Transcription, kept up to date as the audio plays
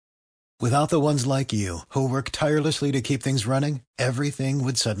Without the ones like you, who work tirelessly to keep things running, everything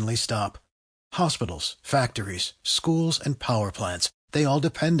would suddenly stop. Hospitals, factories, schools, and power plants, they all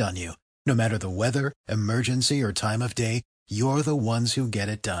depend on you. No matter the weather, emergency, or time of day, you're the ones who get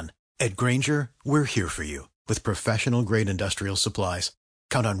it done. At Grainger, we're here for you with professional-grade industrial supplies.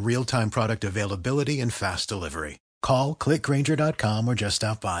 Count on real-time product availability and fast delivery. Call, click Grainger.com, or just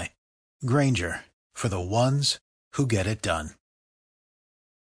stop by. Grainger, for the ones who get it done.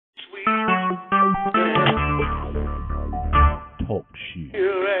 Talk show.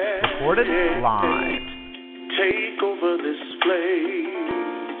 Recorded live. Take over this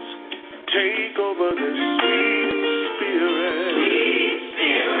place. Take over this sweet spirit. Sweet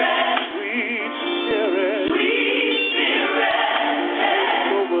spirit. Sweet spirit. Sweet spirit.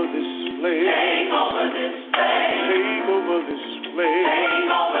 Take over this place. Take over this place.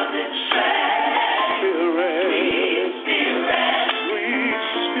 Take over this place. Take over this place. Spirit. Sweet spirit. Sweet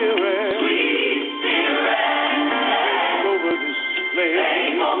spirit. Sweet spirit. Take over this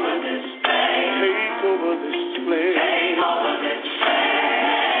place. Take over this place. Take over this place. Take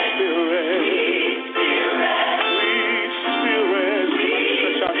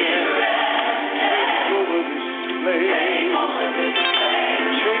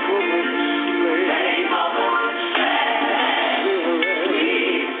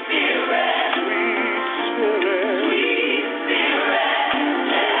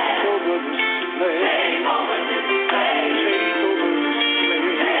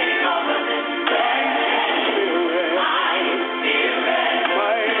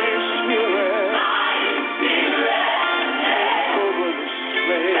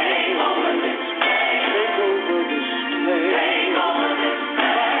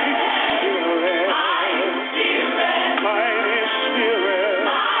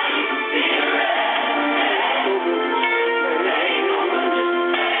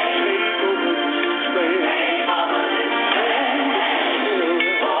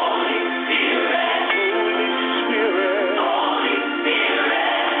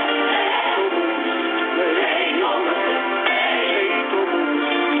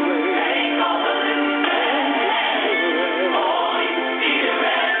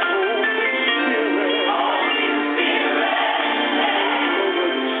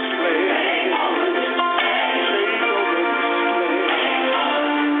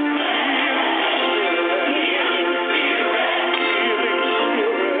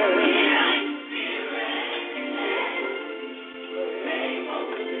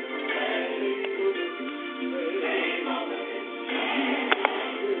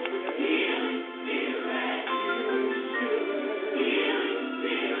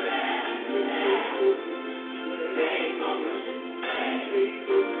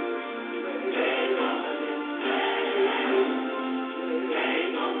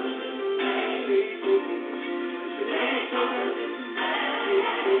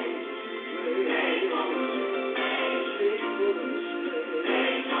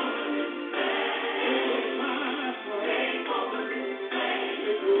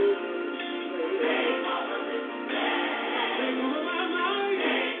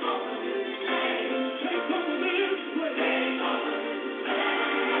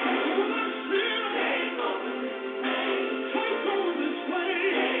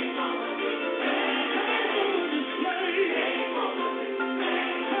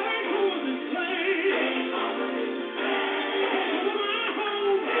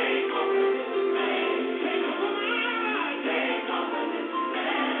place.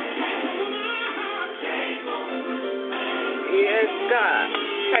 God.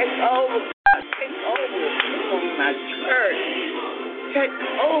 Take over, God. Take over on my church. Take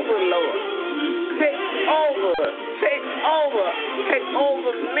over, Lord. Take over. Take over. Take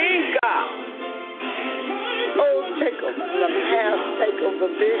over me, God. Oh, take over the pastor, take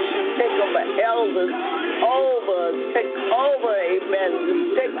over bishop, take over elders, take over, amen.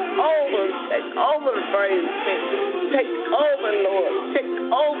 Take over the praise team. Take over, Lord. Take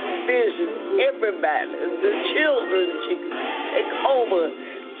over vision, everybody, the children, Jesus. Take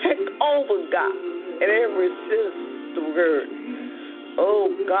over, God, in every sister word.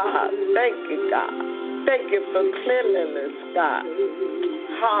 Oh, God, thank you, God. Thank you for cleanliness, God.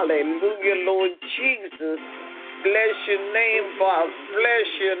 Hallelujah, Lord Jesus. Bless your name, Father. Bless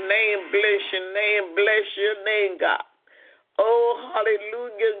your name, bless your name, bless your name, God. Oh,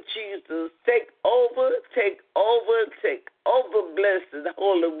 hallelujah, Jesus. Take over, blessed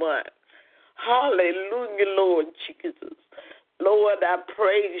Holy One. Hallelujah, Lord Jesus. Lord, I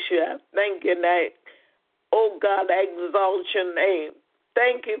praise you. I thank you, oh, God, I exalt your name.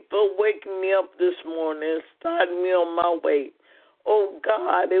 Thank you for waking me up this morning and starting me on my way. Oh,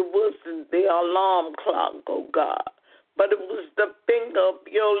 God, it wasn't the alarm clock, oh, God. But it was the finger of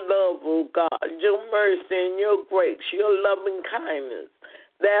your love, oh, God, your mercy and your grace, your loving kindness,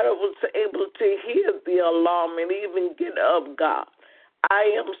 that I was able to hear the alarm and even get up, God. I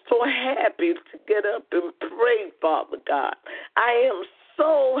am so happy to get up and pray, Father God. I am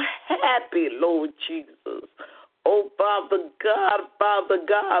so happy, Lord Jesus. Oh, Father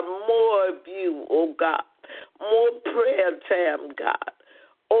God, more of you, oh God. More prayer time, God.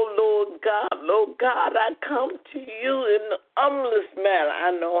 Oh, Lord God, I come to you in the humblest manner.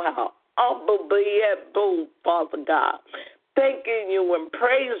 I know how humble, but yet bold, Father God. Thanking you and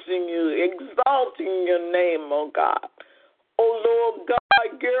praising you, exalting your name, oh God. Oh, Lord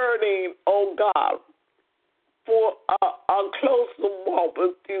God, yearning, oh God, for a closer walk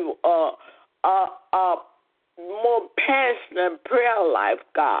with you, more passionate prayer life,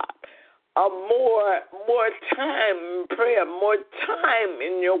 God. More time in prayer, more time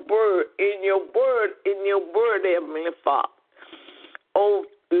in your word, Heavenly Father. Oh,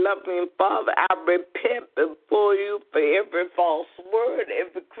 loving Father, I repent before you for every false word,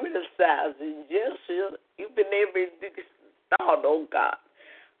 every criticizing gesture, even every thought, oh God.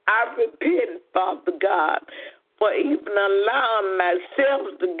 I repent, Father God, for even allowing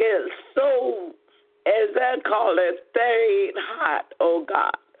myself to get so, as I call it, stayed hot, oh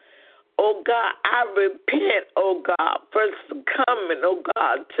God. Oh God, I repent, oh God, for succumbing, oh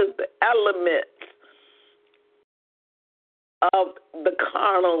God, to the elements of the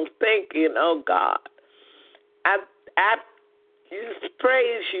carnal thinking, oh God. I just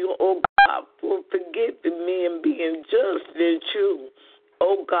praise you, oh God, for forgiving me and being just and true,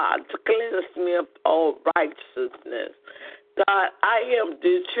 oh God, to cleanse me of all righteousness. God, I am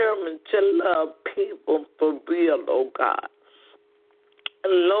determined to love people for real, oh God.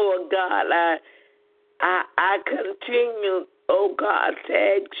 Lord God, I continue, oh God, to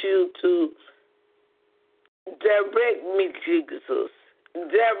ask you to direct me, Jesus.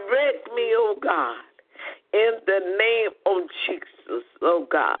 Direct me, oh God, in the name of Jesus, oh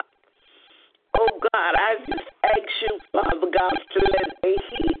God. Oh God, I just ask you, Father God, to let the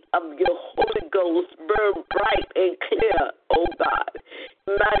heat of your Holy Ghost burn bright and clear, oh God.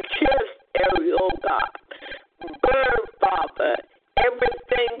 My chest area, oh God. Burn, Father,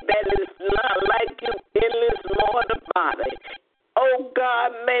 everything that is not like you in this mortal body. Oh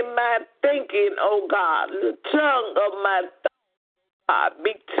God, may my thinking, oh God, the tongue of my thought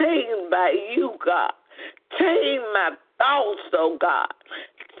be tamed by you, God. Tame my thoughts, oh God.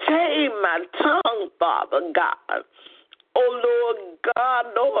 Tame my tongue, Father God. Oh Lord God,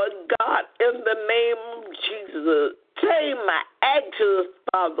 in the name of Jesus. Tame my actions,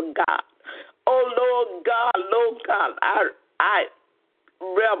 Father God. Oh Lord God, I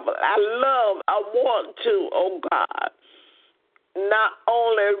revel, I love, I want to, oh God, not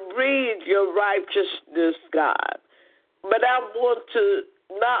only read your righteousness, God, but I want to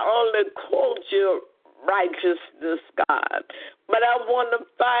not only quote your righteousness, God, but I want to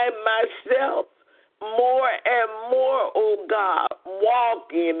find myself more and more, oh God,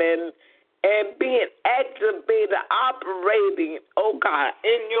 walking and being activated, operating, oh God,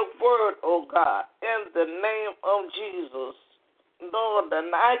 in your word, oh God, in the name of Jesus. Lord,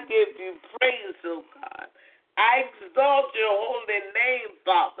 and I give you praise, oh God. I exalt your holy name,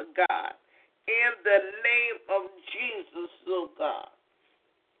 Father God, in the name of Jesus, oh God.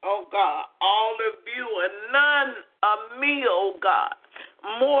 Oh God, all of you and none of me, oh God.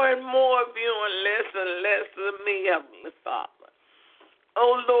 More and more of you and less of me, Heavenly Father.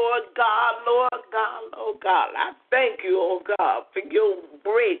 Oh Lord God, oh God, I thank you, oh God, for your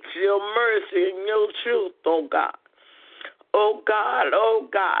grace, your mercy, and your truth, oh God. Oh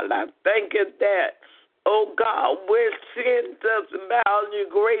God, I thank you that, oh God, where sin does abound, your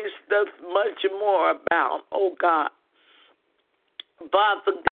grace does much more abound, oh God.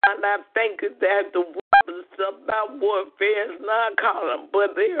 Father God, I thank you that the weapons of my warfare is not carnal,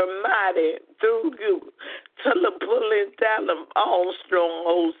 but they are mighty through you to the pulling down of all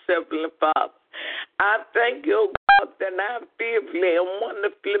strongholds, Heavenly Father. I thank you, oh God, that I'm fearfully and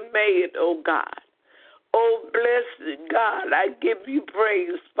wonderfully made, oh God. Oh, blessed God, I give you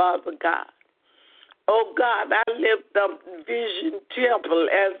praise, Father God. Oh, God, I lift up Vision Temple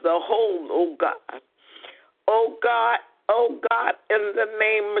as a whole, oh God. Oh, God, in the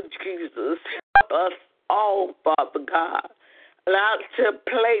name of Jesus, help us all, Father God, not to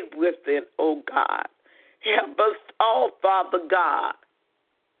play with it, oh God. Help us all, Father God,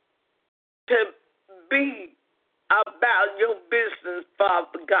 to be about your business,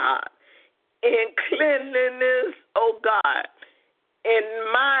 Father God, in cleanliness, oh God, in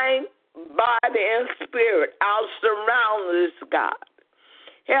mind, body and spirit, our surroundings, God.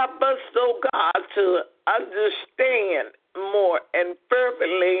 Help us, oh God, to understand more and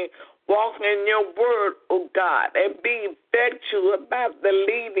fervently walk in your word, oh God, and be effectual about the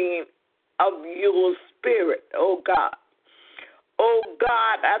leading of your spirit, oh God. Oh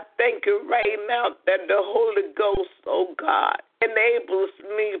God, I thank you right now that the Holy Ghost, oh God, enables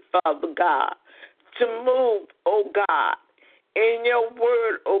me, Father God, to move, oh God, in your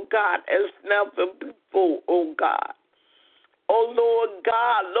word, oh God, as never before, oh God. Oh Lord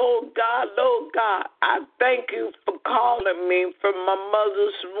God, Lord God, Lord God, I thank you for calling me from my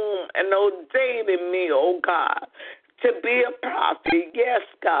mother's womb and ordaining me, oh God, to be a prophet. Yes,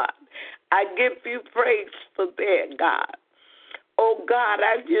 God. I give you praise for that, God. Oh God,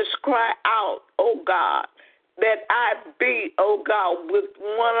 I just cry out, oh God, that I be, oh God, with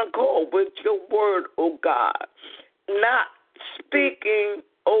one accord with your word, oh God, not speaking,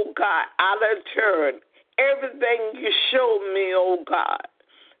 oh God, out of turn. Everything you show me, oh God,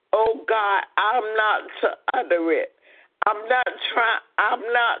 I'm not to utter it. I'm not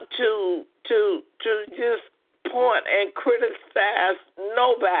to just point and criticize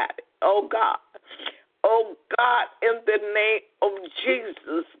nobody, oh God. Oh God, in the name of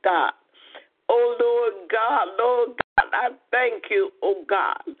Jesus, God. Oh Lord God, I thank you, oh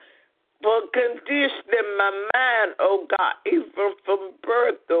God, for conditioning my mind, oh God, even from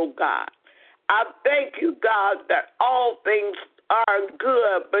birth, oh God. I thank you, God, that all things are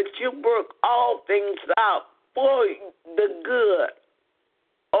good, but you work all things out for the good,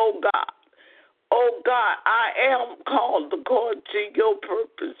 oh God. Oh God, I am called according to your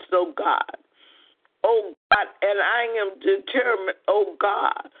purpose, oh God. Oh God, and I am determined, oh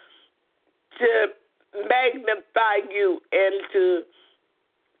God, to magnify you and to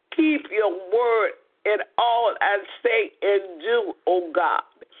keep your word in all I say and do, oh God.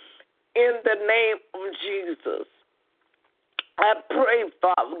 In the name of Jesus, I pray,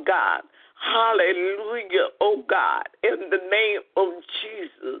 Father God, hallelujah, oh God, in the name of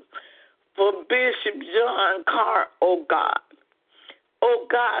Jesus, for Bishop John Carr, oh God. Oh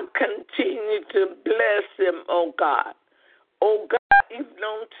God, continue to bless him, oh God. Oh God, even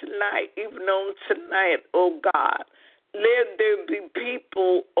on tonight, oh God, let there be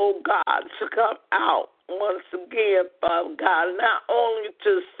people, oh God, to come out once again, Father God, not only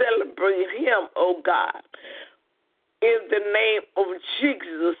to celebrate him, oh God, in the name of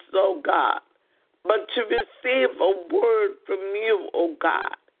Jesus, oh God, but to receive a word from you, oh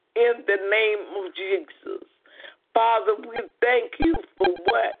God, in the name of Jesus. Father, we thank you for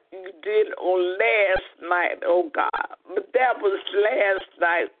what you did on last night, oh God. But that was last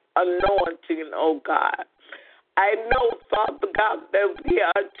night's anointing, oh God. I know, Father God, that we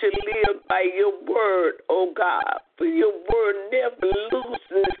are to live by your word, oh God. For your word never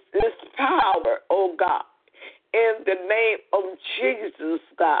loses its power, oh God. In the name of Jesus,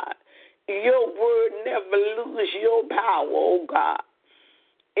 God. Your word never loses your power, oh God.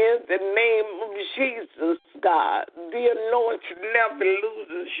 In the name of Jesus, God, the anointing never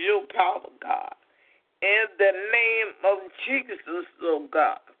loses your power, God. In the name of Jesus, oh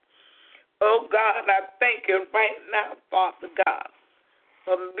God. Oh God, I thank you right now, Father God,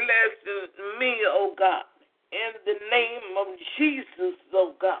 for blessing me, oh God. In the name of Jesus,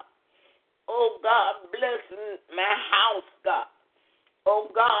 oh God. Oh God, blessing my house, God.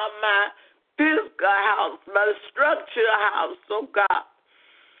 Oh God, my physical house, my structural house, oh God.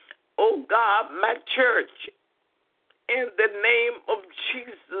 Oh God, my church, in the name of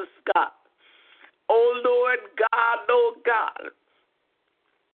Jesus, God. Oh Lord God, oh God,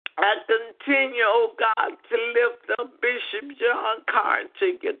 I continue, oh God, to lift up Bishop John Carr to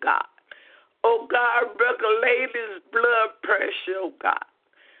you, God. Oh God, regulate his blood pressure, oh God.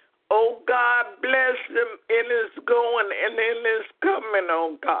 Oh God, bless him in his going and in his coming,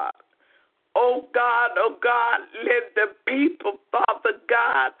 oh God. Oh God, let the people, Father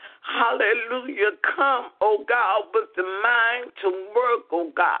God, hallelujah, come, oh God, with the mind to work,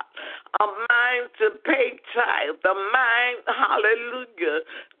 oh God, a mind to pay tithe, a mind, hallelujah,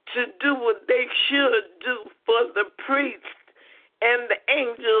 to do what they should do for the priests and the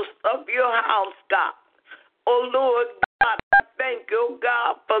angels of your house, God. Oh Lord God, I thank you, oh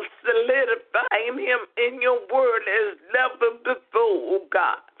God, for solidifying him in your word as never before, oh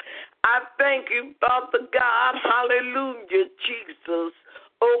God. I thank you, Father God, hallelujah, Jesus.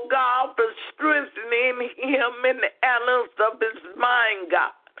 Oh God, for strengthening him in the elements of his mind, God.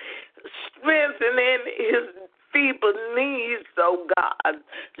 Strengthening his feeble knees, oh God.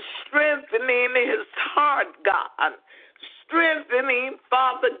 Strengthening his heart, God. Strengthening,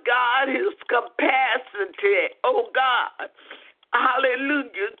 Father God, his capacity, oh God.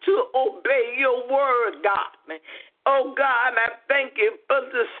 hallelujah, to obey your word, God. Oh, God, I thank you for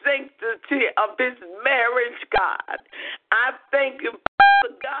the sanctity of his marriage, God. I thank you,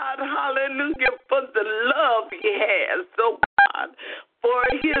 Father God, hallelujah, for the love he has, oh, God, for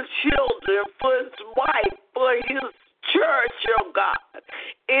his children, for his wife, for his church, oh, God.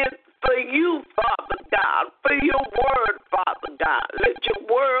 It's for you, Father God, for your word, Father God. Let your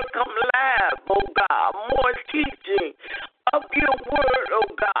word come alive, oh, God. More teaching of your word, oh,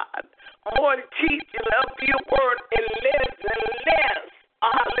 God. More teaching of your word and less,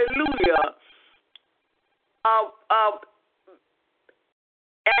 hallelujah, of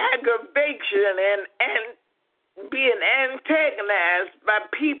aggravation and being antagonized by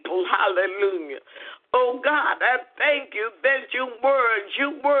people, hallelujah. Oh, God, I thank you that your word,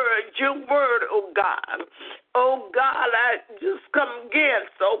 oh, God. Oh, God, I just come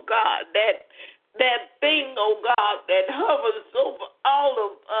against, oh, God, that thing, oh, God, that hovers over all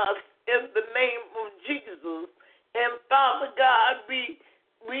of us in the name of Jesus. And, Father God, we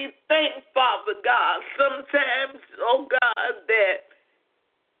think, Father God, sometimes, oh, God, that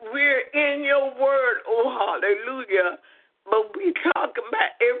we're in your word, oh, hallelujah, but we talk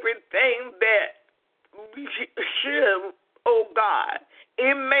about everything that we should, oh, God.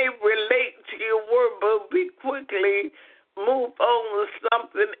 It may relate to your word, but we quickly move on to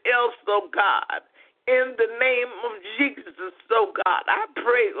something else, oh, God. In the name of Jesus, oh, God, I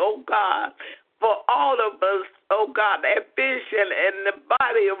pray, oh, God, for all of us, oh, God, that vision and the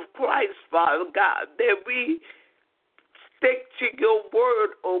body of Christ, Father God, that we stick to your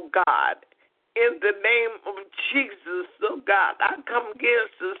word, oh, God. In the name of Jesus, oh, God, I come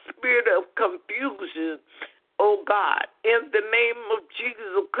against the spirit of confusion, oh, God. In the name of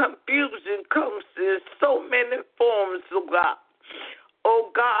Jesus, confusion comes in so many forms, oh, God.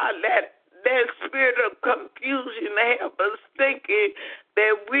 Oh, God, that spirit of confusion have us thinking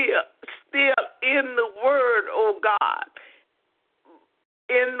that we are still in the word, oh, God.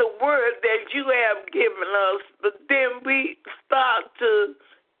 In the word that you have given us, but then we start to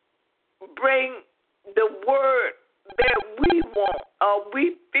bring the word that we want or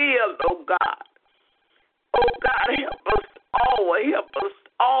we feel, oh, God. Oh, God, help us all,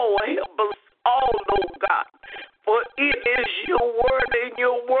 oh, God. For it is your word and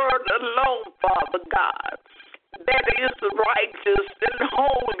your word alone, Father God, that is righteous and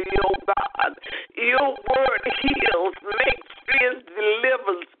holy, oh, God. Your word heals, makes cleanse,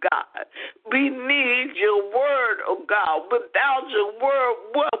 delivers, God. We need your word, oh, God. Without your word,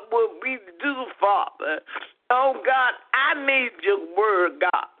 what would we do, Father? Oh, God, I need your word,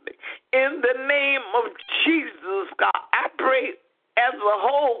 God. In the name of Jesus, God, I pray as a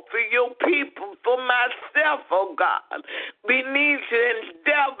whole for your people, for myself, oh, God. We need to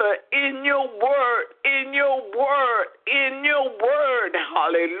endeavor in your word, in your word, in your word.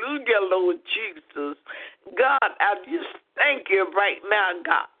 Hallelujah, Lord Jesus. God, I just thank you right now,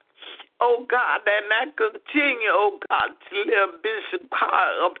 God. Oh, God, and I continue, oh, God, to live Bishop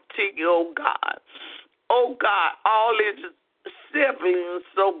Carr up to you, oh, God. Oh, God, all his siblings,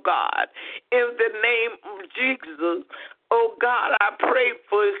 oh, God, in the name of Jesus. Oh, God, I pray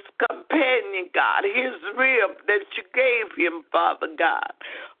for his companion, God, his rib that you gave him, Father God.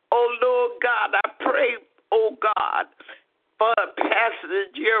 Oh, Lord God, I pray, oh, God, for Pastor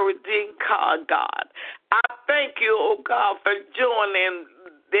Geraldine Carr, God. I thank you, oh, God, for joining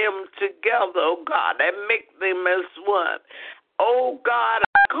them together, oh, God, and make them as one. Oh, God,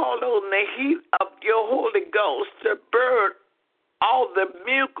 I call on the heat of your Holy Ghost to burn all the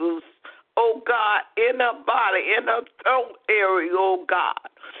mucus, oh, God, in her body, in her throat area, oh, God.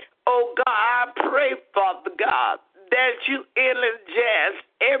 Oh, God, I pray, Father God, that you energize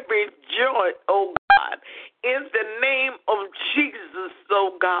every joint, oh, God, in the name of Jesus,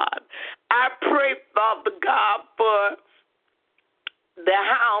 oh, God. I pray, Father God, for the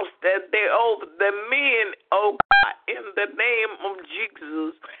house that they over the men, oh God, in the name of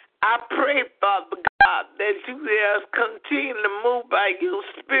Jesus. I pray, Father God, that you will continue to move by your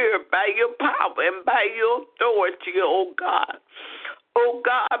spirit, by your power, and by your authority, oh God. Oh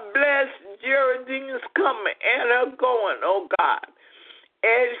God, bless Geraldine's coming and her going, oh God.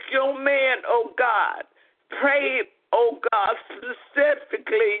 As your man, oh God, pray, oh God,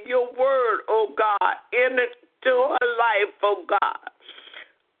 specifically your word, oh God, into her life, oh God.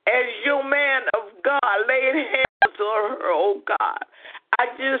 As your man of God laid hands on her, oh God, I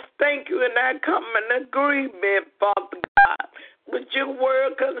just thank you and I come in agreement, Father God, with your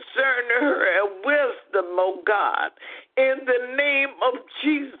word concerning her and wisdom, oh God. In the name of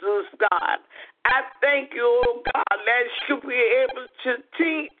Jesus, God, I thank you, oh God, that she'll be able to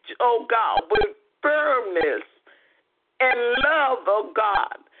teach, oh God, with firmness and love,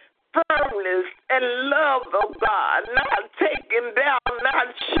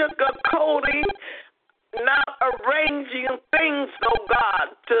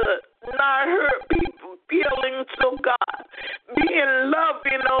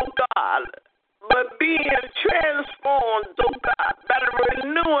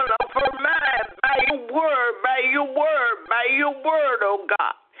 renewing of her mind by your word, oh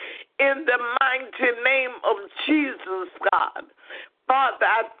God. In the mighty name of Jesus, God. Father,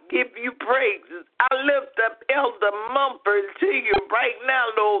 I give you praises. I lift up Elder Mumford to you right now,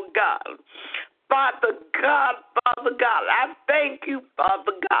 Lord God. Father God, I thank you,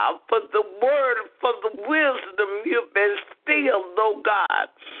 Father God, for the word, for the wisdom you've instilled, oh God.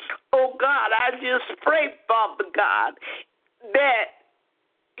 Oh God, I just pray, Father God, that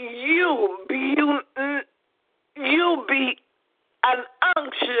you be an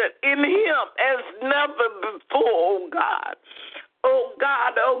unction in him as never before, oh God. Oh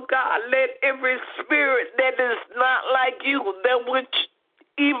God, let every spirit that is not like you, that would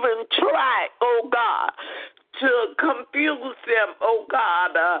even try, oh God, to confuse them, oh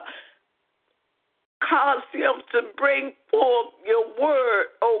God, cause him to bring forth your word,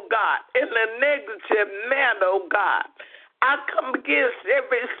 oh God, in a negative manner, oh God. I come against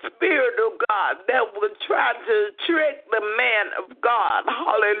every spirit, oh God, that would try to trick the man of God.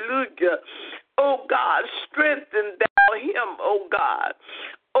 Hallelujah. Oh God, strengthen thou him, oh God.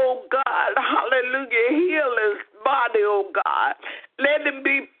 Oh God, hallelujah. Heal his body, oh God. Let him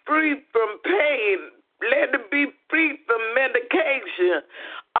be free from pain. Let him be free from medication.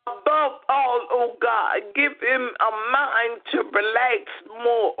 Above all, oh God, give him a mind to relax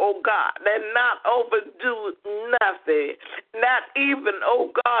more, oh God, and not overdo nothing. Not even,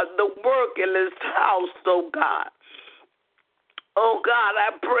 oh God, the work in his house, oh God. Oh God,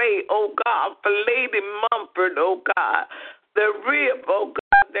 I pray, oh God, for Lady Mumford, oh God, the rib, oh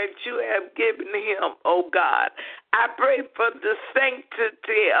God, that you have given him, oh God. I pray for the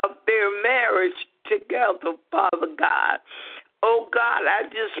sanctity of their marriage together, Father God. Oh God, I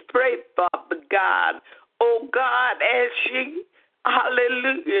just pray, Father God. Oh God, as she,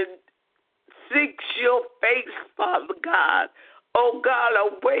 hallelujah, seeks your face, Father God. Oh God,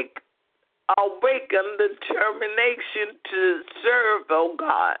 awaken the determination to serve, oh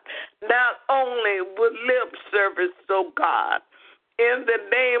God, not only with lip service, oh God, in the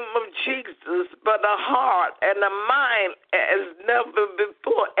name of Jesus, but a heart and a mind as never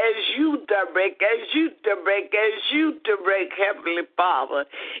before, as you direct, Heavenly Father,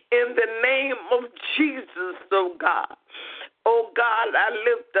 in the name of Jesus, oh God. Oh God, I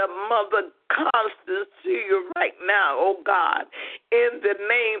lift up Mother Constance to you right now, oh God. In the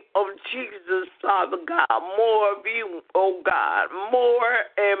name of Jesus, Father God, more of you, oh God. More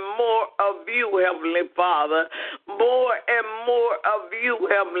and more of you, Heavenly Father. More and more of you,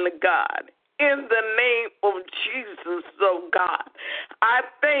 Heavenly God. In the name of Jesus, oh God. I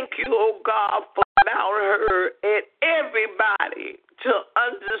thank you, oh God, for allowing her and everybody to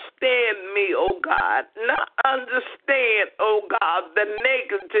understand me, oh God. Not understand, oh God, the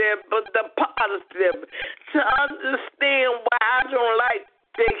negative, but the positive. To understand why I don't like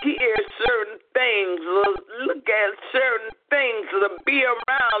to hear certain things, or look at certain things, or be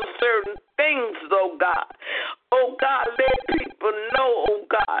around certain things, oh God. Oh God, let people know, oh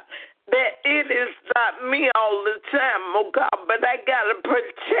God, that it is not me all the time, oh God, but I got to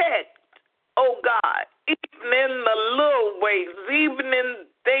protect, oh God, even in the little ways, even in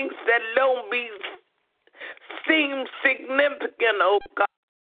things that don't seem significant, oh God.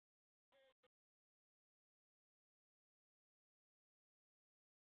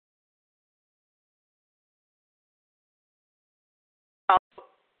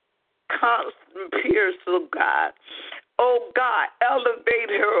 Constant Pierce, oh God. Oh God, elevate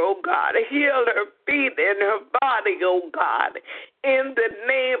her, oh God. Heal her feet and her body, oh God. In the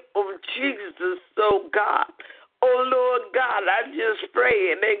name of Jesus, oh God. Oh Lord God, I just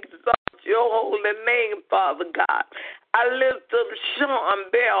pray and exalt your holy name, Father God. I lift up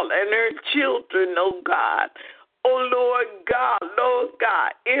Sean Bell and her children, oh God. Oh Lord God,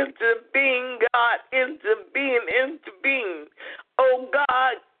 intervene, God, intervene. Oh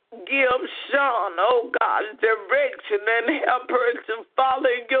God, give Sean, oh God, direction and help her to follow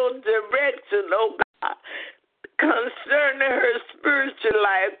your direction, oh God, concerning her spiritual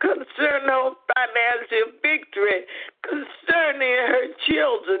life, concerning her financial victory, concerning her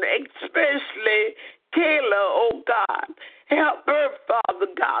children, especially Kayla, oh God. Help her,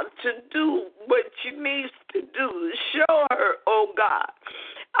 Father God, to do what she needs to do. Show her, oh God,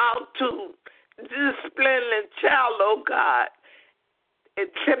 how to discipline a child, oh God, and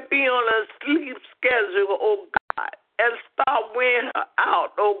to be on a sleep schedule, oh God, and start wearing her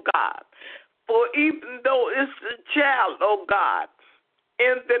out, oh God. For even though it's a child, oh God,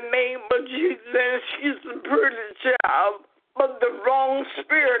 in the name of Jesus, she's a pretty child, but the wrong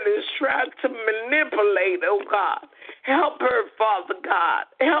spirit is trying to manipulate, oh God. Help her, Father God.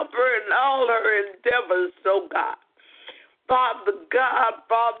 Help her in all her endeavors, oh God. Father God,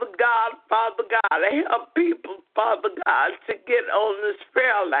 help people, Father God, to get on this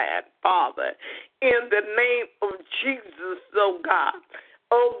prayer line, Father, in the name of Jesus, oh God.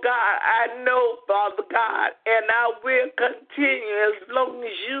 Oh God, I know, Father God, and I will continue as long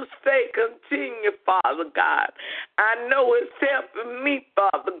as you say continue, Father God. I know it's helping me,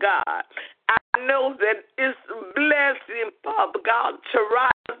 Father God. I know that it's a blessing, Father God, to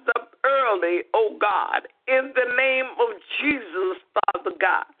rise up early, oh God, in the name of Jesus, Father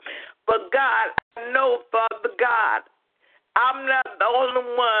God. But God, I know, Father God, I'm not the only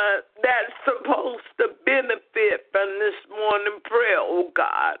one that's supposed to benefit from this morning prayer, oh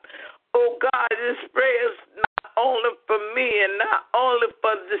God. Oh God, this prayer is not only for me and not only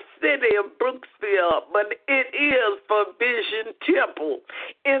for the city of Brooksville, but it is for Vision Temple.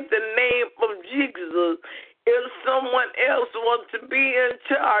 In the name of Jesus, if someone else wants to be in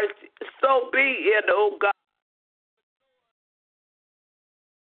charge, so be it, oh God.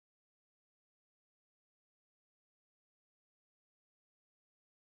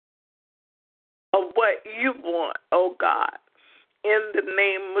 Of what you want, oh God, in the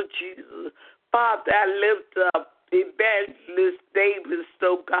name of Jesus. Father, I lift up Evangelist Davis,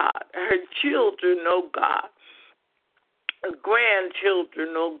 oh God, her children, oh God, her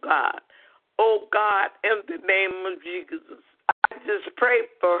grandchildren, oh God. Oh God, in the name of Jesus, I just pray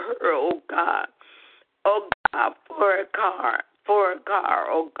for her, oh God. Oh God, for a car,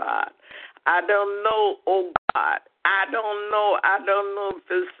 oh God. I don't know, oh God. I don't know if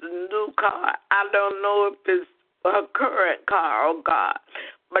it's a new car. I don't know if it's her current car, oh God.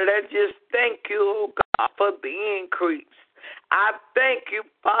 But I just thank you, oh God, for the increase. I thank you,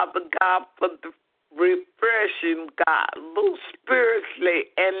 Father God, for the refreshing, God, both spiritually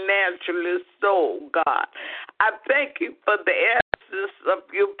and naturally so, God. I thank you for the essence of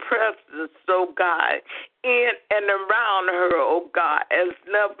your presence, oh God, in and around her, oh God, as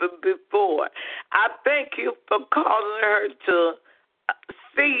never before. I thank you for causing her to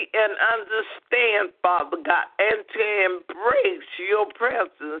see and understand, Father God, and to embrace your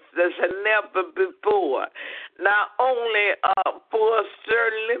presence as never before. Not only for a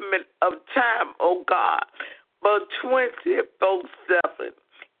certain limit of time, oh God, but 24/7.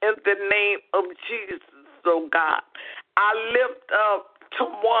 In the name of Jesus, oh God. I lift up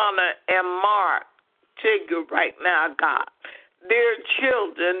Tawana and Mark to you right now, God. Their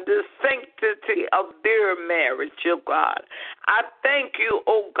children, the sanctity of their marriage, oh God. I thank you,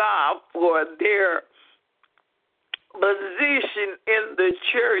 oh God, for their position in the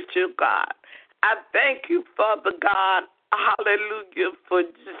church, oh God. I thank you, Father God, hallelujah, for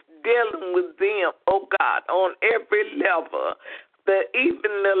just dealing with them, oh God, on every level.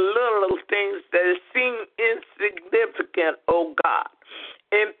 Even the little things that seem insignificant, oh God.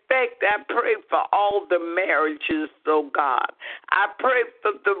 In fact, I pray for all the marriages, oh God. I pray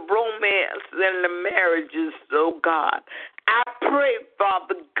for the romance in the marriages, oh God. I pray,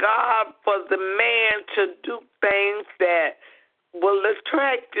 Father God, for the man to do things that will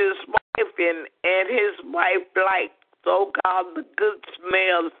attract his wife and his wife likes, oh God, the good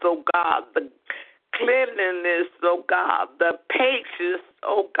smells, oh God, the cleanliness, oh God, the patience,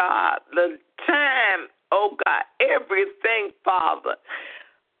 oh God, the time, oh God, everything, Father.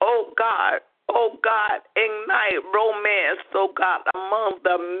 Oh God, ignite romance, oh God, among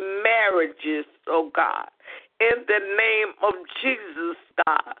the marriages, oh God. In the name of Jesus,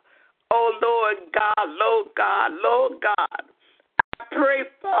 God. Oh Lord God, Lord God, Lord God. I pray,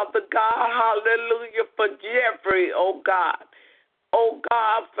 Father God, hallelujah, for Jeffrey, oh God. Oh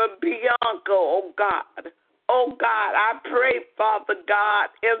God, for Bianca, oh God. Oh God, I pray, Father God,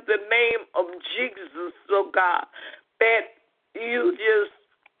 in the name of Jesus, oh God, that you just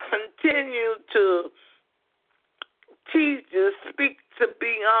continue to teach and speak to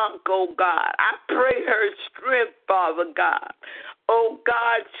Bianca, oh God. I pray her strength, Father God. Oh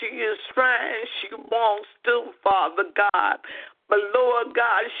God, she is trying, she wants to, Father God. But Lord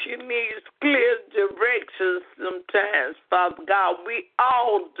God, she needs clear directions sometimes, Father God. We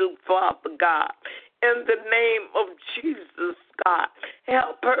all do, Father God. In the name of Jesus, God.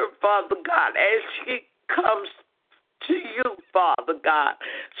 Help her, Father God, as she comes to you, Father God.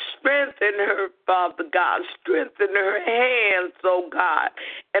 Strengthen her, Father God. Strengthen her hands, oh God.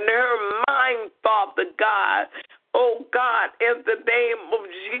 And her mind, Father God. Oh God, in the name of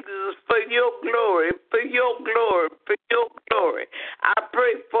Jesus, for your glory, for your glory, for your glory. I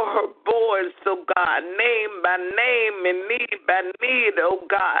pray for her boys, oh God, name by name and need by need, oh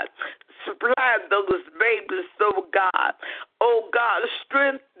God. Supply those babies, oh God. Oh God,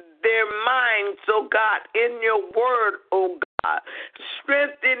 strengthen their minds, oh God, in your word, oh God.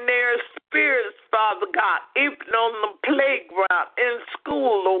 Strengthen their spirits, Father God, even on the playground, in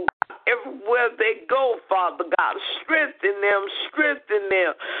school, oh God, everywhere they go, Father God. Strengthen them, strengthen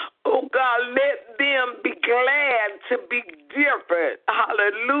them. Oh God, let them be glad to be different.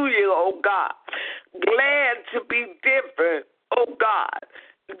 Hallelujah, oh God. Glad to be different, oh God.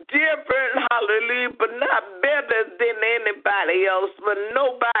 Different, hallelujah, but not better than anybody else. But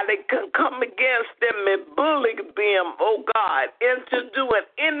nobody can come against them and bully them, oh God, into doing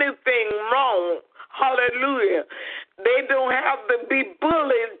anything wrong. Hallelujah. They don't have to be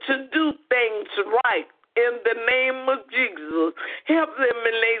bullied to do things right. In the name of Jesus, help them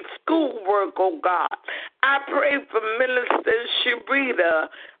in their schoolwork, oh God. I pray for Minister Sharita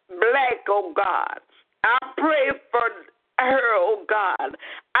Black, oh God. I pray for her, oh God.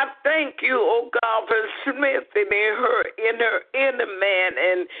 I thank you, oh God, for strengthening her in her inner man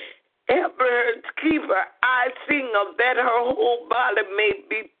and help her to keep her eyes single, that her whole body may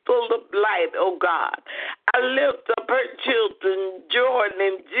be full of light, oh God. I lift up her children, Jordan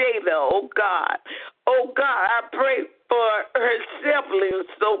and Jada, oh God. Oh God, I pray for her siblings,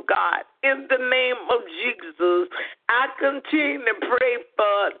 oh God. In the name of Jesus, I continue to pray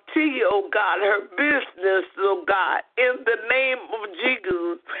for Tia, oh God, her business, oh God. In the name of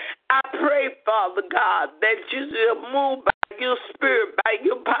Jesus, I pray, Father God, that you will move by your spirit, by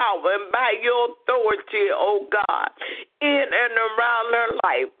your power, and by your authority, oh God, in and around her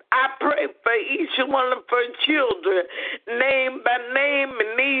life. I pray for each one of her children, name by name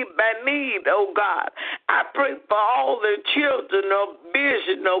and need by need, oh God. I pray for all the children of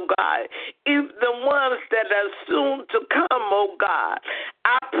vision, oh God, even the ones that are soon to come, oh God.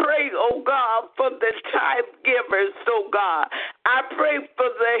 I pray, oh God, for the tithe givers, oh God. I pray for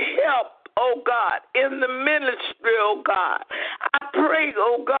the help, oh God, in the ministry, oh God. I pray,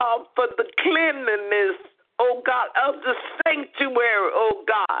 oh God, for the cleanliness, oh God, of the sanctuary, oh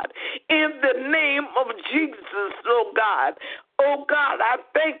God, in the name of Jesus, oh God. Oh God, I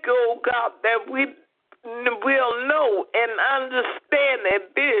thank you, oh God, that we will know and understand that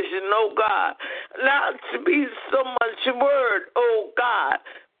vision, oh God, not to be so much word, oh God,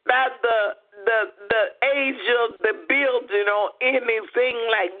 by the age of the building or anything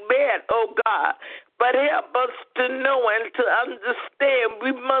like that, oh God. But help us to know and to understand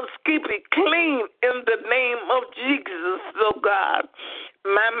we must keep it clean in the name of Jesus, oh God.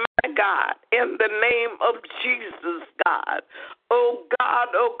 My God, in the name of Jesus, God. Oh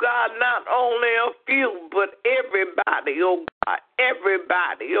God, not only a few, but everybody, oh God,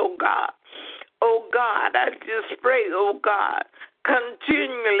 everybody, oh God. Oh God, I just pray, oh God,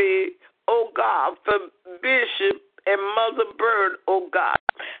 continually, oh God, for Bishop and Mother Bird, oh God.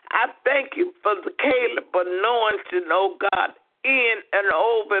 I thank you for the Caleb anointing, oh God, in and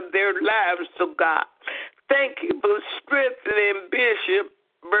over their lives, oh God. Thank you for strengthening Bishop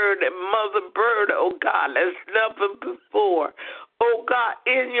Bird and Mother Bird, oh God, as never before. Oh God,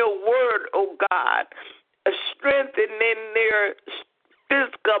 in your word, oh God, strengthening their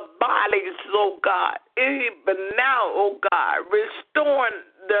physical bodies, oh God, even now, oh God, restoring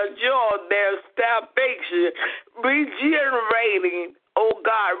the joy of their salvation, regenerating, oh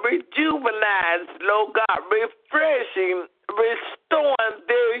God, rejuvenating, oh God, refreshing, restoring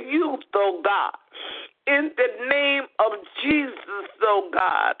their youth, oh God. In the name of Jesus, oh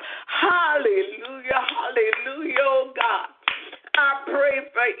God. Hallelujah, hallelujah, oh God. I pray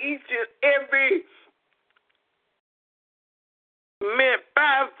for each and every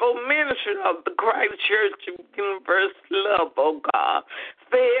fivefold ministry of the Christ Church of Universal Love, oh God.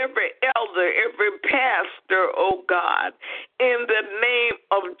 For every elder, every pastor, oh God. In the name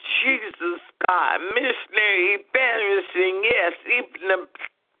of Jesus, God. Missionary, evangelists, and yes, even the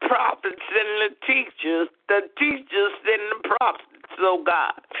prophets and the teachers and the prophets, oh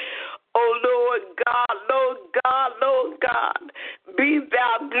God. Oh Lord God, Lord God, Lord God, be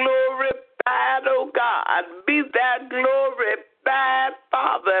thou glorified, oh God, be thou glorified,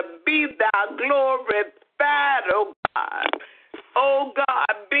 Father, be thou glorified, oh God. Oh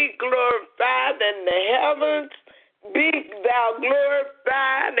God, be glorified in the heavens, be thou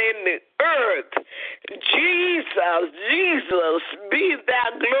glorified in the earth. Jesus, be thou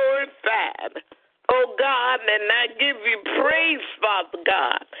glorified. Oh God, and I give you praise, Father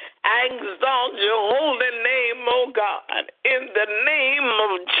God. I exalt your holy name, oh God, in the name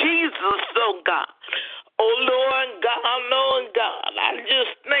of Jesus, oh God. Oh Lord God, I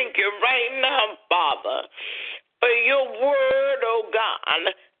just thank you right now, Father, for your word, oh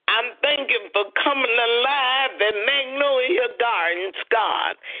God. I'm thanking for coming alive in Magnolia Gardens,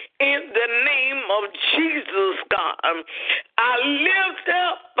 God. In the name of Jesus, God. I lift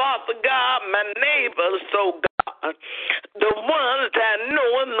up, Father God, my neighbors, oh God. the ones that know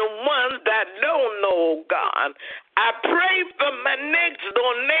and the ones that don't know, oh God. I pray for my next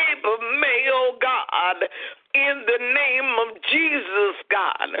door neighbor, May, oh God, in the name of Jesus,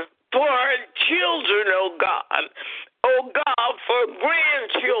 God, for her children, oh God. Oh God, for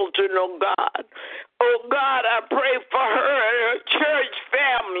grandchildren, oh God. Oh God, I pray for her and her church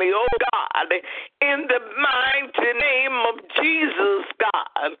family, oh God, in the mighty name of Jesus,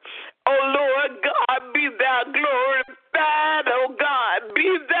 God. Oh Lord God, be thou glorified, oh God. Be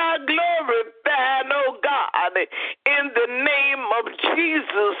thou glorified, oh God, in the name of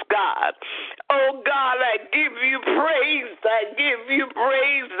Jesus, God. Oh God, I give you praise, I give you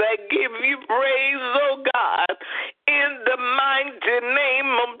praise, I give you praise, oh God, in the mighty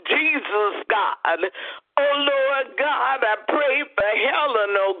name of Jesus, God. Oh Lord God, I pray for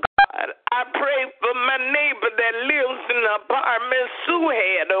Helen, oh God. I pray for my neighbor that lives in the apartment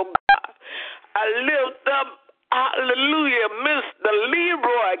Suhead, oh God. I lift up, hallelujah, Mr.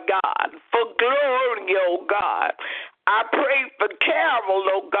 Leroy, God, for glory, oh God. I pray for Carol,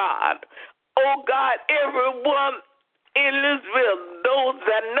 oh God. Oh God, everyone in this building, those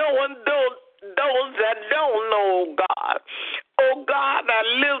that know and those that don't know, oh God. Oh God, I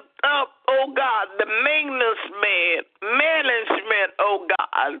lift up, oh God, the management, oh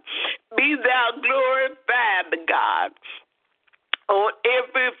God. Be thou glorified, God, on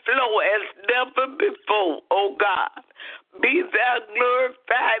every floor as never before, oh God. Be thou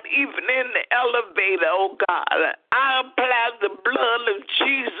glorified even in the elevator, oh God. I apply the blood of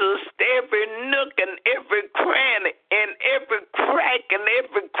Jesus to every nook and every cranny and every crack and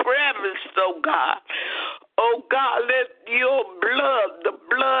every crevice, oh God. Oh God, let your blood, the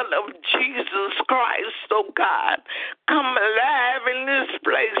blood of Jesus Christ, oh God, come alive in this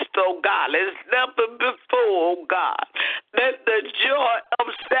place, oh God, as never before, oh God. Let the joy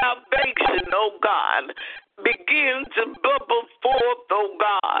of salvation, oh God, begin to bubble forth, oh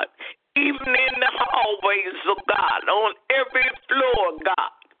God, even in the hallways, oh God, on every floor,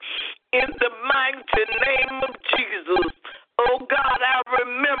 God. In the mighty name of Jesus, oh God, I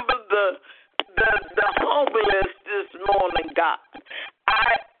remember the homeless this morning, God.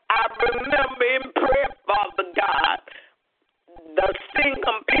 I remember in prayer, Father God, the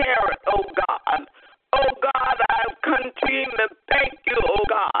single parent, oh God. Oh God, I continue to thank you, oh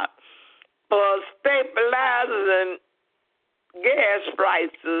God, for stabilizing gas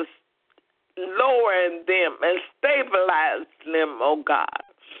prices, lowering them and stabilizing them, oh God.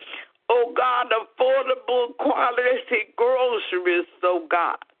 Oh God, affordable quality groceries, oh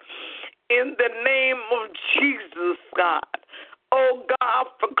God. In the name of Jesus, God. Oh God,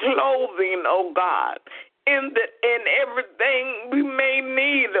 for clothing, oh God. In everything we may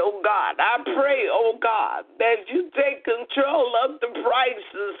need, oh God. I pray, oh God, that you take control of the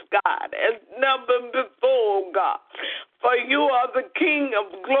prices, God, as never before, oh God. For you are the King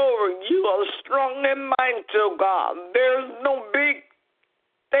of glory. You are strong and mighty, oh God. There's no big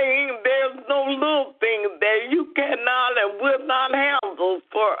thing, there's no little thing that you cannot and will not handle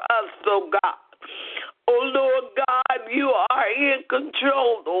for us, oh God. Oh, Lord God, you are in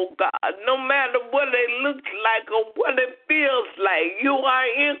control, oh God. No matter what it looks like or what it feels like, you are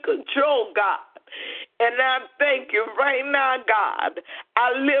in control, God. And I thank you right now, God.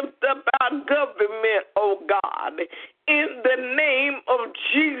 I lift up our government, oh God, in the name of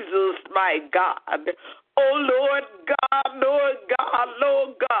Jesus, my God. Oh, Lord God, Lord God,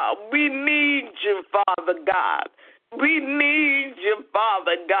 Lord God, we need you, Father God. We need you,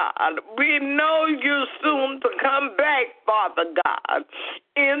 Father God. We know you're soon to come back, Father God,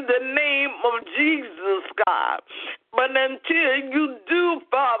 in the name of Jesus, God. But until you do,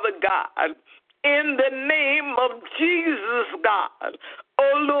 Father God, in the name of Jesus, God,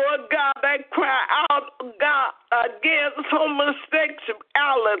 oh, Lord God, I cry out, God, against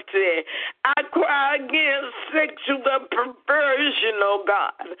homosexuality. I cry against sexual perversion, oh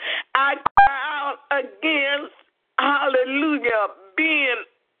God. I cry out against, hallelujah, being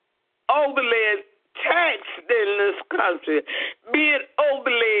overly taxed in this country, being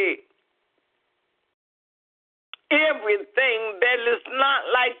overly everything that is not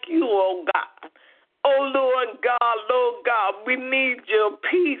like you, oh God. Oh, Lord God, we need your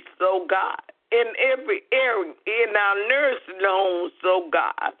peace, oh God, in every area, in our nursing homes, oh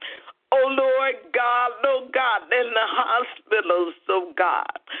God. Oh, Lord God, in the hospitals, oh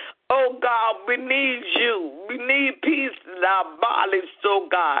God. Oh, God, we need you. We need peace in our bodies, oh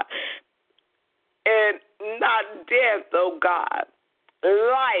God, and not death, oh God.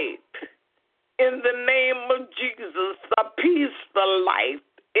 Life, in the name of Jesus, a peaceful life.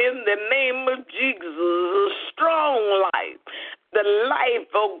 In the name of Jesus, a strong life. The life,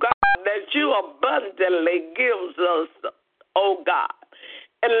 oh God, that you abundantly gives us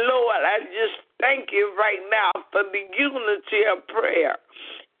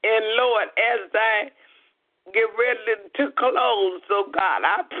And Lord, as I get ready to close, oh God,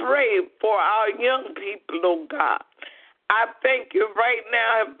 I pray for our young people, oh God. I thank you right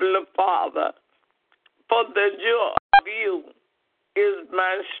now, Heavenly Father, for the joy of you is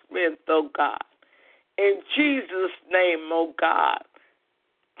my strength, oh God. In Jesus' name, oh God,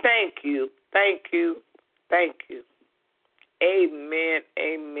 thank you, thank you, thank you. Amen,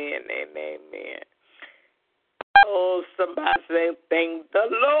 amen, and amen. Oh, somebody say, thank the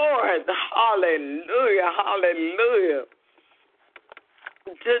Lord. Hallelujah, hallelujah.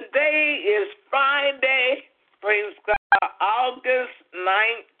 Today is Friday, praise God, August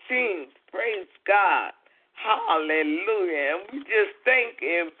 19th, praise God. Hallelujah. And we just thank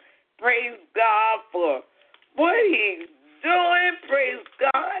him, praise God, for what he's doing, praise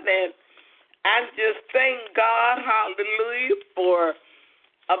God. And I just thank God, hallelujah, for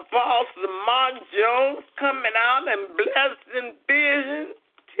Apostle Mark Jones coming out and blessing Vision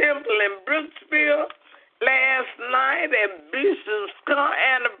Temple in Brooksville last night at Bishop's car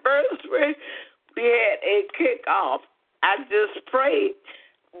anniversary. We had a kickoff. I just pray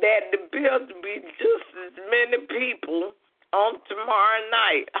that the building be just as many people on tomorrow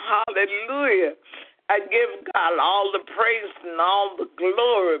night. Hallelujah. I give God all the praise and all the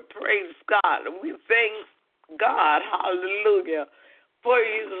glory. Praise God. And we thank God, hallelujah, for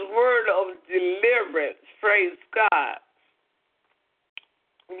his word of deliverance. Praise God.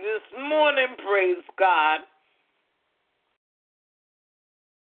 This morning, praise God,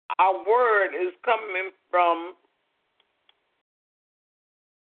 our word is coming from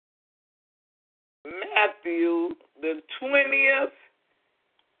Matthew, the 20th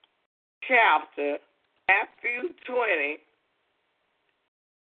chapter, Matthew 20,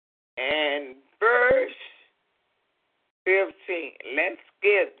 and verse 15. Let's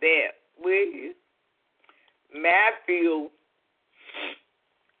get that, will you? Matthew,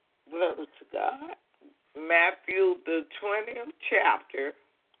 glory to God. Matthew, the 20th chapter,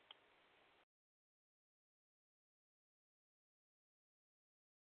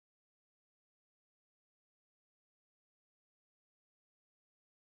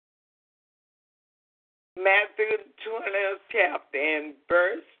 Matthew 20th chapter and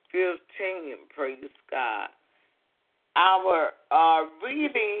verse 15, praise God. Our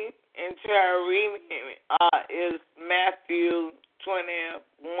reading into our reading is Matthew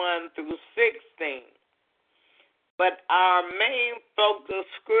 21 through 16. But our main focus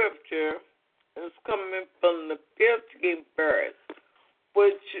scripture is coming from the 15th verse,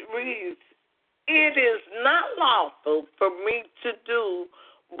 which reads, "It is not lawful for me to do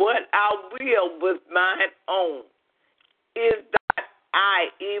what I will with mine own. Is that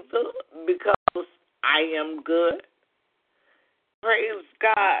I evil because I am good?" Praise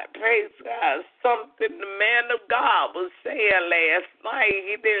God, praise God. Something the man of God was saying last night.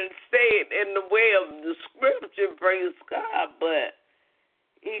 He didn't say it in the way of the scripture, praise God, but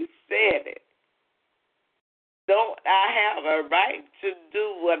he said it. Don't I have a right to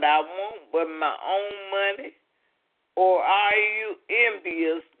do what I want with my own money? Or are you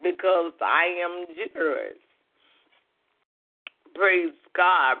envious because I am generous? Praise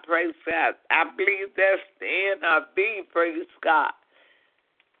God, praise God. I believe that's the NIV, praise God.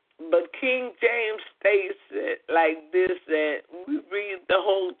 But King James states it like this, that we read the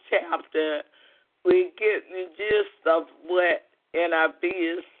whole chapter, we get the gist of what NIV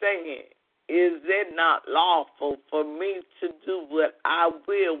is saying. Is it not lawful for me to do what I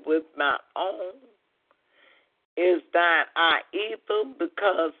will with my own? Is that I evil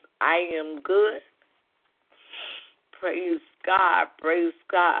because I am good? Praise God, praise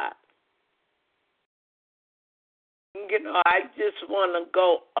God. You know, I just want to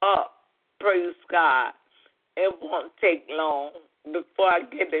go up, praise God. It won't take long. Before I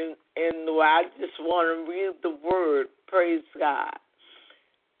get in I just want to read the word, praise God.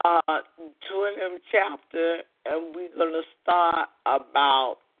 20th chapter, and we're going to start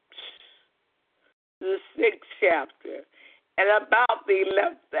about the 6th chapter. And about the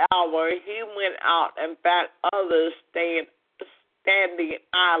 11th hour, he went out and found others standing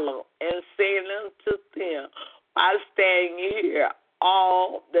idle, and saying unto them, "I stand here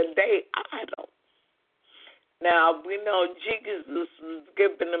all the day idle." Now, we know Jesus was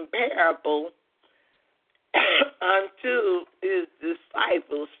giving a parable unto his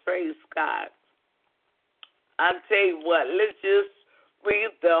disciples, praise God. I tell you what, let's just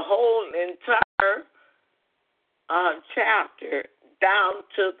read the whole entire chapter down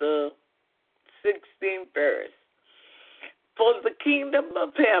to the 16th verse. "For the kingdom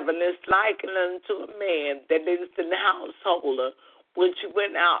of heaven is likened unto a man that is an householder, which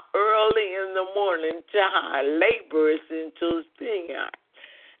went out early in the morning to hire laborers into his vineyard.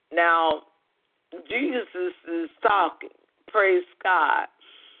 Now, Jesus is talking. Praise God.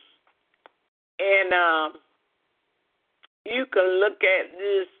 And you can look at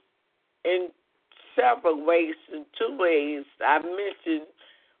this in several ways, in two ways. I mentioned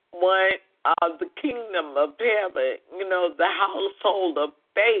one, the kingdom of heaven, the household of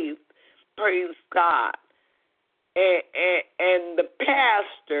faith, praise God. And the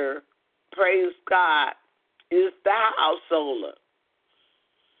pastor, praise God, is the householder.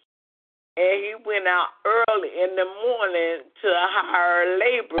 And he went out early in the morning to hire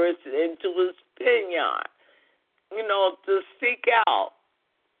laborers into his vineyard, to seek out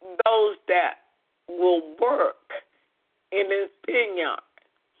those that will work in his vineyard.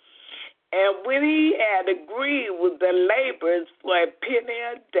 And when he had agreed with the laborers for a penny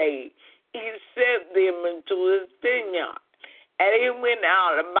a day, he sent them into his vineyard. And he went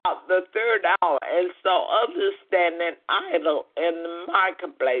out about the third hour and saw others standing idle in the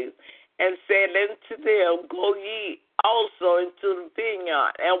marketplace, and said unto them, Go ye also into the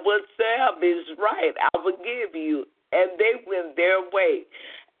vineyard, and whatsoever is right I will give you. And they went their way.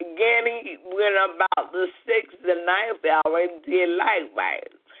 Again he went about the sixth and ninth hour and did likewise.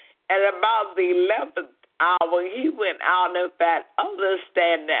 And about the 11th hour he went out and found others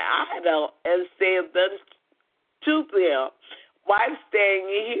standing idle, and said unto them, Why stand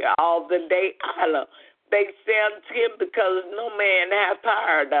ye here all the day idle? They said unto him, Because no man hath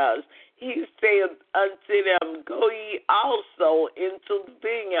hired us. He said unto them, Go ye also into the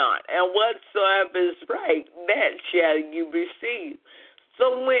vineyard, and whatsoever is right, that shall you receive.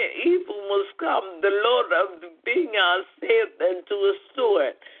 So when evening was come, the Lord of the vineyard said unto his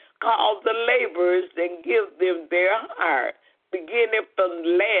steward, Call the laborers and give them their hire, beginning from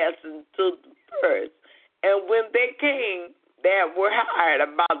the last until the first. And when they came that were hired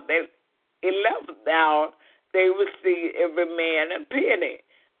about the 11th hour, they received every man a penny.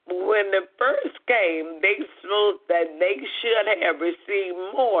 When the first came, they supposed that they should have received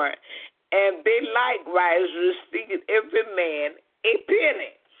more, and they likewise received every man a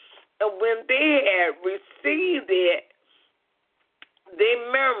penny. And when they had received it, they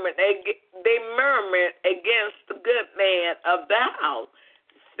murmured against the good man of the house,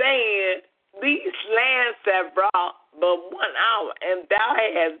 saying, These lands have brought but 1 hour, and thou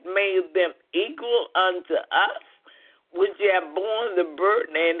hast made them equal unto us, which have borne the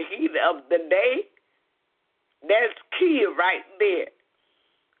burden and heat of the day. That's key right there.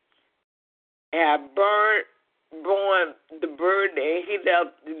 Have borne the burden and heat of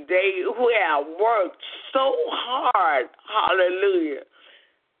the day, who have worked so hard, hallelujah,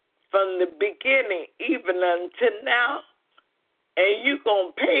 from the beginning even until now, and you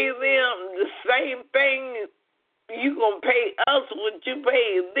going to pay them the same thing you going to pay us what you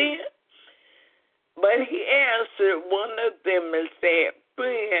paid them? But he answered one of them and said,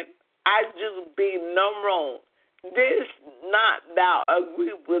 Friend, I do thee no wrong. This not thou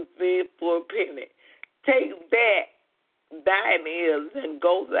agree with me for a penny. Take back thine is and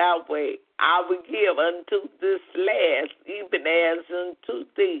go thy way. I will give unto this last, even as unto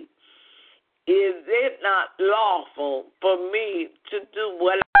thee. Is it not lawful for me to do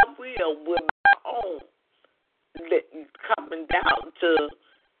what I will with my own? Coming down to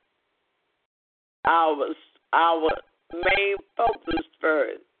our main focus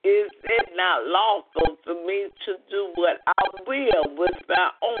first. Is it not lawful for me to do what I will with my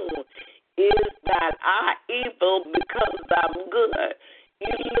own? Is that I evil because I'm good? You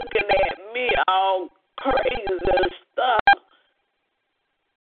looking at me all crazy and stuff,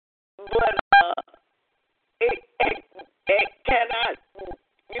 but it cannot,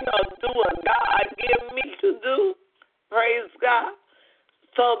 do what God give me to do. Praise God.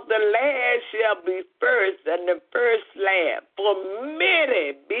 So the last shall be first, and the first last. For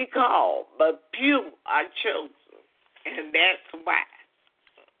many be called, but few are chosen. And that's why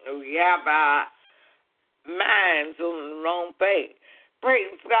we have our minds on the wrong thing.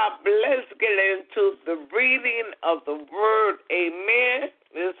 Praise God. But let's get into the reading of the word. Amen.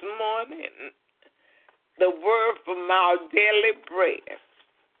 This morning, the word from our daily bread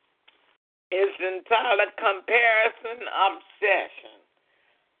is entitled Comparison Obsession.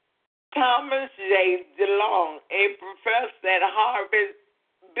 Thomas J. DeLong, a professor at Harvard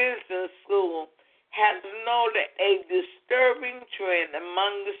Business School, has noted a disturbing trend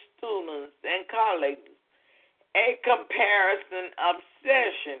among the students and colleagues, a comparison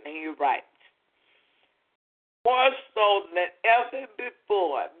obsession, he writes. More so than ever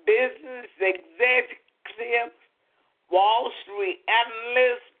before, business executives, Wall Street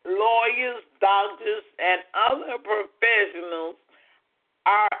analysts, lawyers, doctors, and other professionals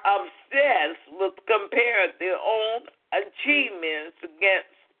are obsessed with comparing their own achievements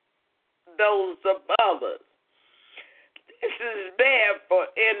against those of others. This is bad for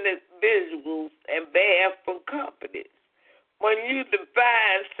individuals and bad for companies. When you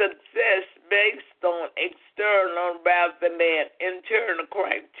define success based on external rather than internal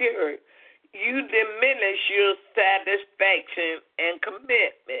criteria, you diminish your satisfaction and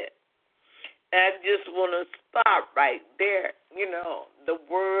commitment. I just want to stop right there. You know, the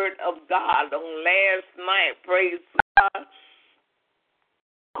word of God on last night, praise God,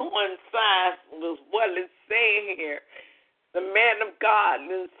 coincides with what it's saying here. The man of God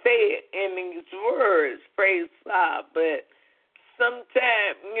didn't say it in his words, praise God, but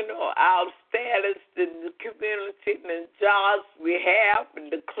sometimes, you know, our status in the community and the jobs we have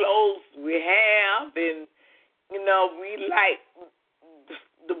and the clothes we have and, you know, we like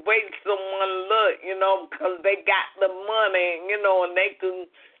the way someone look, you know, because they got the money, you know, and they can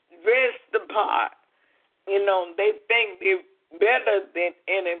dress the part. You know, they think they're better than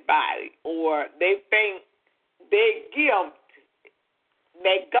anybody, or they think their gift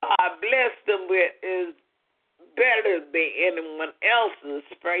that God blessed them with is better than anyone else's,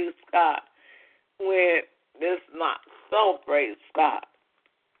 praise God, when it's not so, praise God.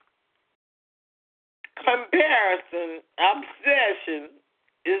 Comparison, obsession,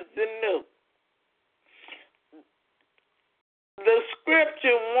 is the new. The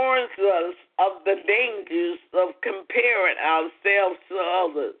scripture warns us of the dangers of comparing ourselves to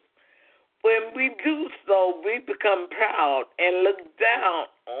others. When we do so, we become proud and look down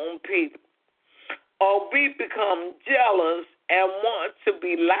on people. Or we become jealous and want to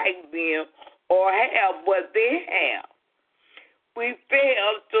be like them or have what they have. We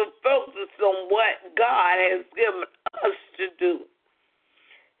fail to focus on what God has given us to do.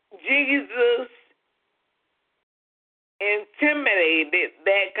 Jesus intimidated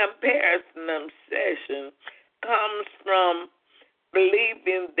that comparison obsession comes from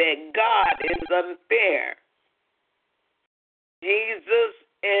believing that God is unfair. Jesus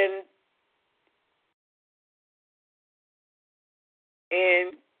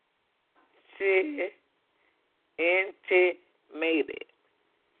intimidated.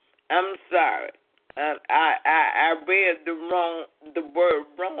 I'm sorry. I read the word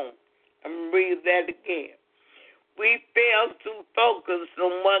wrong. I'm going to read that again. We fail to focus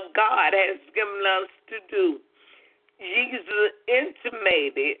on what God has given us to do. Jesus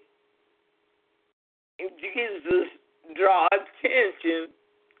intimated, Jesus draw attention,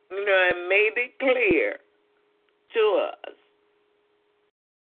 you know, and made it clear to us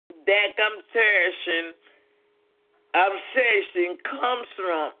that obsession comes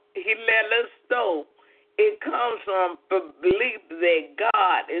from, he let us know, it comes from the belief that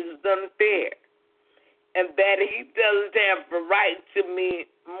God is unfair and that he doesn't have the right to be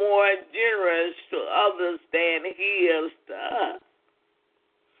more generous to others than he is to us.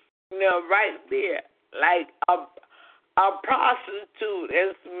 You know, right there, like a prostitute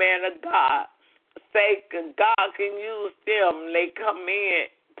is a man of God. Say God can use them. They come in,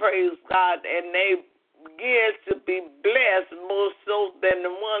 praise God, and they begin to be blessed more so than the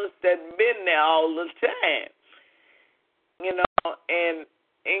ones that been there all the time. You know, and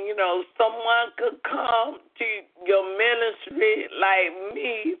you know, someone could come to your ministry like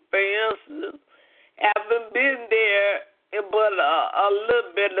me, for instance, haven't been there but a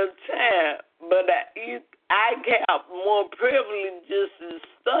little bit of time, but I have more privileges and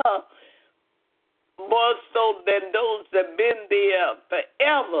stuff, more so than those that been there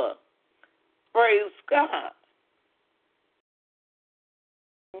forever. Praise God.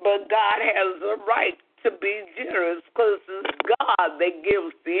 But God has a right to be generous because it's God that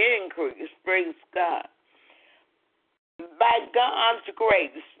gives the increase. Praise God. By God's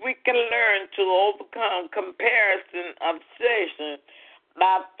grace, we can learn to overcome comparison obsession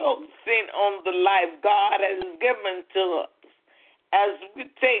by focusing on the life God has given to us. As we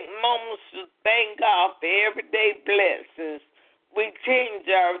take moments to thank God for everyday blessings, we change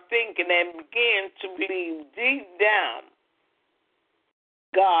our thinking and begin to believe deep down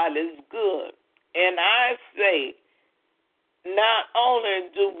God is good. And I say, not only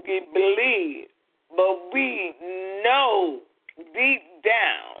do we believe, but we know deep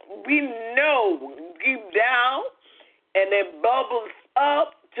down. We know deep down, and it bubbles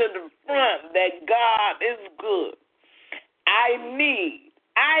up to the front that God is good. I need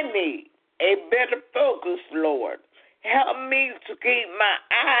a better focus, Lord. Help me to keep my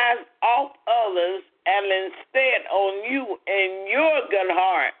eyes off others and instead on you and your good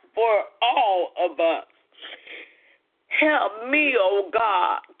heart for all of us. Help me, oh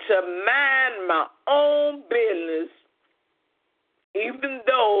God, to mind my own business, even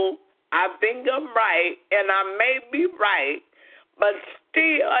though I think I'm right and I may be right, but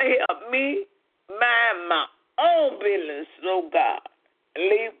still help me mind my own business, oh God, and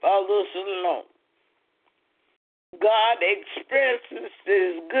leave others alone. God expresses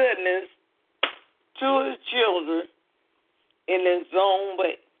his goodness to his children in his own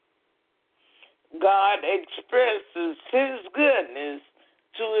way. God expresses his goodness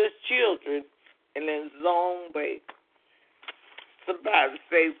to his children in his own way. Somebody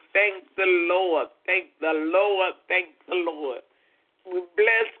say, thank the Lord, thank the Lord, thank the Lord. We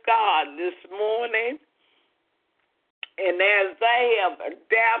bless God this morning. And as I have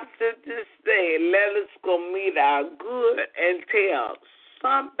adapted this day, let us go meet our good and tell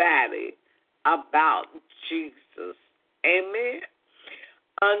somebody about Jesus. Amen.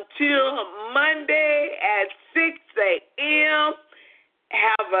 Until Monday at 6 a.m.,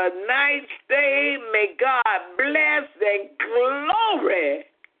 have a nice day. May God bless and glory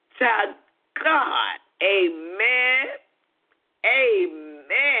to God. Amen.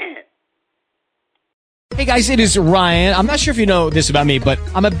 Amen. Hey guys, it is Ryan. I'm not sure if you know this about me, but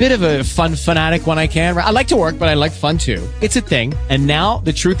I'm a bit of a fun fanatic when I can. I like to work, but I like fun too. It's a thing. And now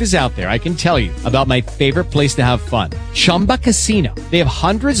the truth is out there. I can tell you about my favorite place to have fun. Chumba Casino. They have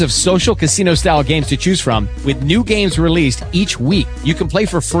hundreds of social casino style games to choose from with new games released each week. You can play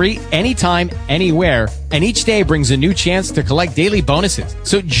for free anytime, anywhere. And each day brings a new chance to collect daily bonuses.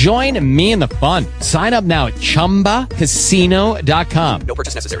 So join me in the fun. Sign up now at ChumbaCasino.com. No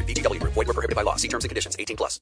purchase necessary. VGW Group. Void where prohibited by law. See terms and conditions. 18+.